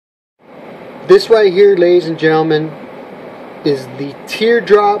This right here, ladies and gentlemen, is the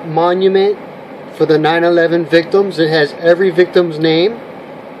teardrop monument for the 9/11 victims. It has every victim's name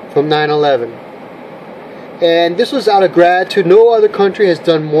from 9/11. And this was out of gratitude. No other country has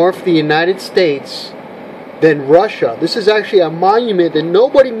done more for the United States than Russia. This is actually a monument that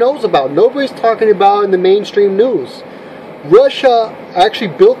nobody knows about. Nobody's talking about in the mainstream news. Russia actually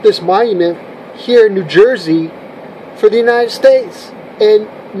built this monument here in New Jersey for the United States. And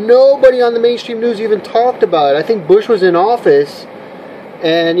nobody on the mainstream news even talked about it. I think Bush was in office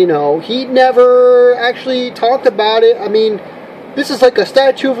and, he never actually talked about it. I mean, this is like a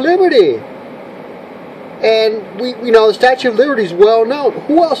Statue of Liberty. And the Statue of Liberty is well known.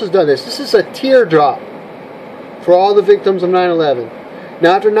 Who else has done this? This is a teardrop for all the victims of 9/11.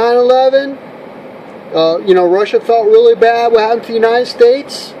 Now, after 9/11, Russia felt really bad what happened to the United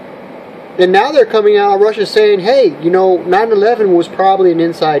States. And now they're coming out, Russia saying, hey, 9/11 was probably an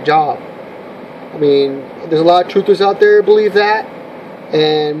inside job. I mean, there's a lot of truthers out there who believe that.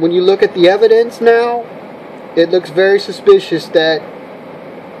 And when you look at the evidence now, it looks very suspicious that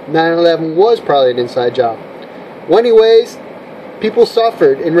 9/11 was probably an inside job. Well, anyways, people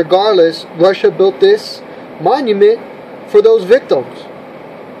suffered, and regardless, Russia built this monument for those victims.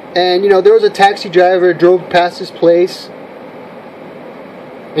 And, there was a taxi driver that drove past this place,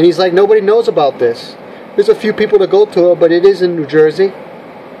 and he's like, nobody knows about this. There's a few people to go to it, but it is in New Jersey,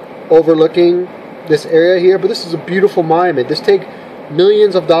 overlooking this area here. But this is a beautiful monument. This takes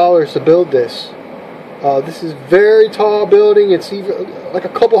millions of dollars to build this. This is a very tall building. It's even like a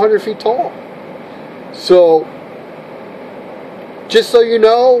couple hundred feet tall. So, just so you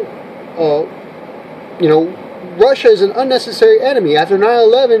know, Russia is an unnecessary enemy. After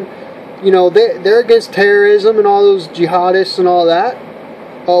 9/11, they're against terrorism and all those jihadists and all that.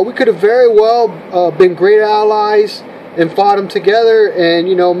 We could have very well been great allies and fought them together and,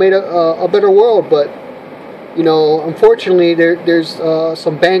 made a better world. But, unfortunately, there's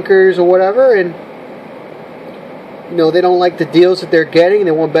some bankers or whatever, and they don't like the deals that they're getting.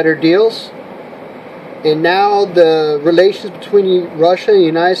 They want better deals. And now the relations between Russia and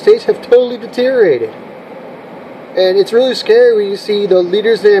the United States have totally deteriorated. And it's really scary when you see the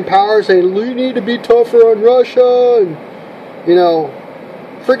leaders that are in power saying, we need to be tougher on Russia. And,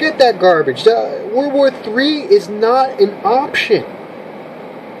 forget that garbage. World War III is not an option.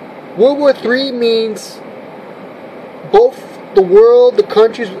 World War III means both the world, the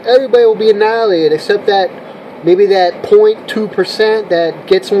countries, everybody will be annihilated except that maybe that 0.2% that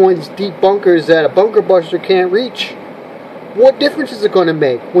gets one of these deep bunkers that a bunker buster can't reach. What difference is it going to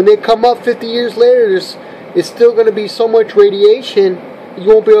make? When they come up 50 years later, it's still going to be so much radiation you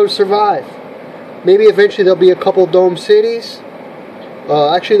won't be able to survive. Maybe eventually there'll be a couple dome cities.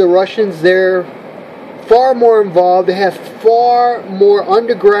 Actually, the Russians, they're far more involved. They have far more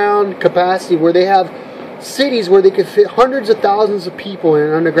underground capacity where they have cities where they could fit hundreds of thousands of people in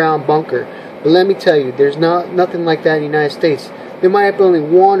an underground bunker. But let me tell you, there's nothing like that in the United States. There might be only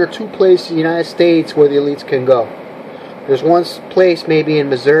one or two places in the United States where the elites can go. There's one place maybe in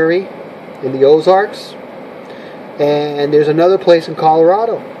Missouri, in the Ozarks, and there's another place in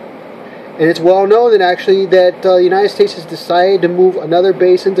Colorado. And it's well known that actually that the United States has decided to move another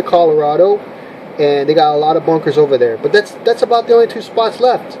base into Colorado, and they got a lot of bunkers over there. But that's about the only two spots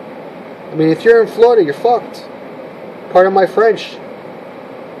left. I mean, if you're in Florida, you're fucked. Pardon my French.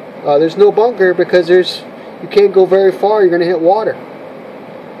 There's no bunker because you can't go very far. You're going to hit water.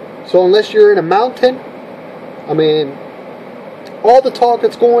 So unless you're in a mountain, I mean, all the talk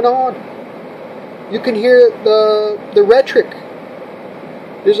that's going on, you can hear the rhetoric.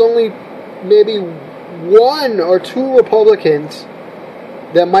 There's only maybe one or two Republicans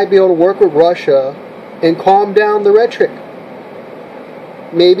that might be able to work with Russia and calm down the rhetoric.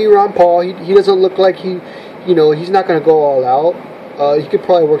 Maybe Ron Paul. He doesn't look like he's not going to go all out. He could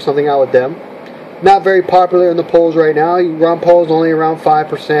probably work something out with them. Not very popular in the polls right now. Ron Paul is only around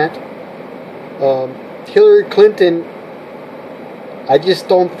 5%. Hillary Clinton, I just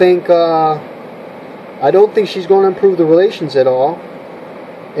don't think. I don't think she's going to improve the relations at all.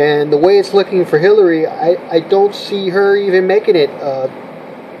 And the way it's looking for Hillary, I don't see her even making it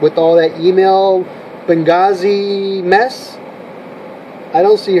with all that email Benghazi mess. I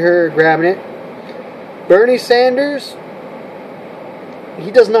don't see her grabbing it. Bernie Sanders,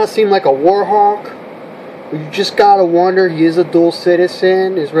 he does not seem like a war hawk. You just gotta wonder. He is a dual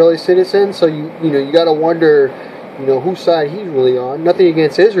citizen, Israeli citizen. So you gotta wonder, whose side he's really on. Nothing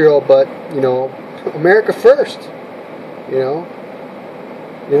against Israel, but America first.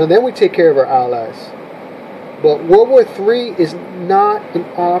 Then we take care of our allies. But World War III is not an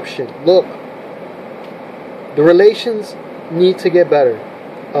option. Look, the relations need to get better.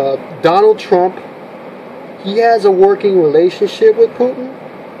 Donald Trump, he has a working relationship with Putin,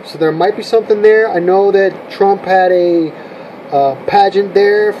 so there might be something there. I know that Trump had a pageant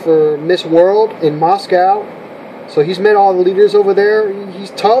there for Miss World in Moscow, so he's met all the leaders over there.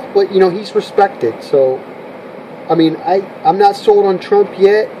 He's tough, but he's respected. So, I mean, I'm not sold on Trump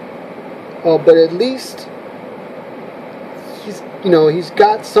yet, but at least he's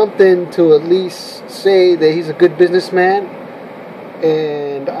got something to at least say that he's a good businessman,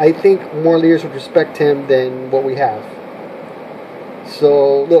 and I think more leaders would respect him than what we have.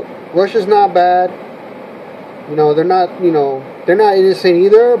 So look, Russia's not bad. They're not innocent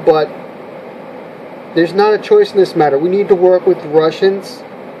either, but there's not a choice in this matter. We need to work with the Russians,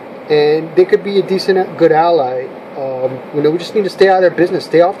 and they could be a decent, good ally. We just need to stay out of their business,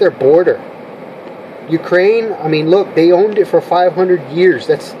 stay off their border. Ukraine, I mean, look, they owned it for 500 years.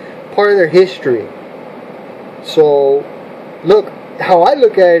 That's part of their history. So, look, how I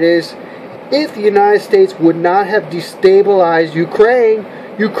look at it is, if the United States would not have destabilized Ukraine,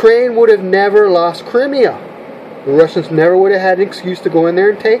 Ukraine would have never lost Crimea. The Russians never would have had an excuse to go in there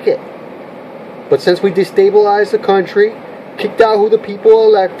and take it. But since we destabilized the country, kicked out who the people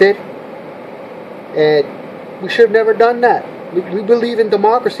elected, and we should have never done that. We believe in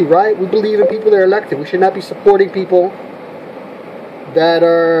democracy, right? We believe in people that are elected. We should not be supporting people that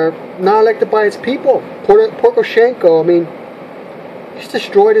are not elected by its people. Poroshenko, I mean, he's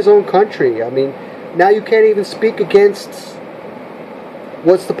destroyed his own country. I mean, now you can't even speak against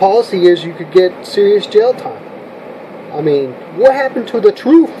what's the policy is. You could get serious jail time. I mean, what happened to the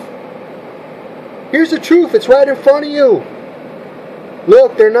truth? Here's the truth. It's right in front of you.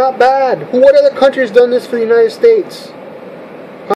 Look, they're not bad. What other country has done this for the United States?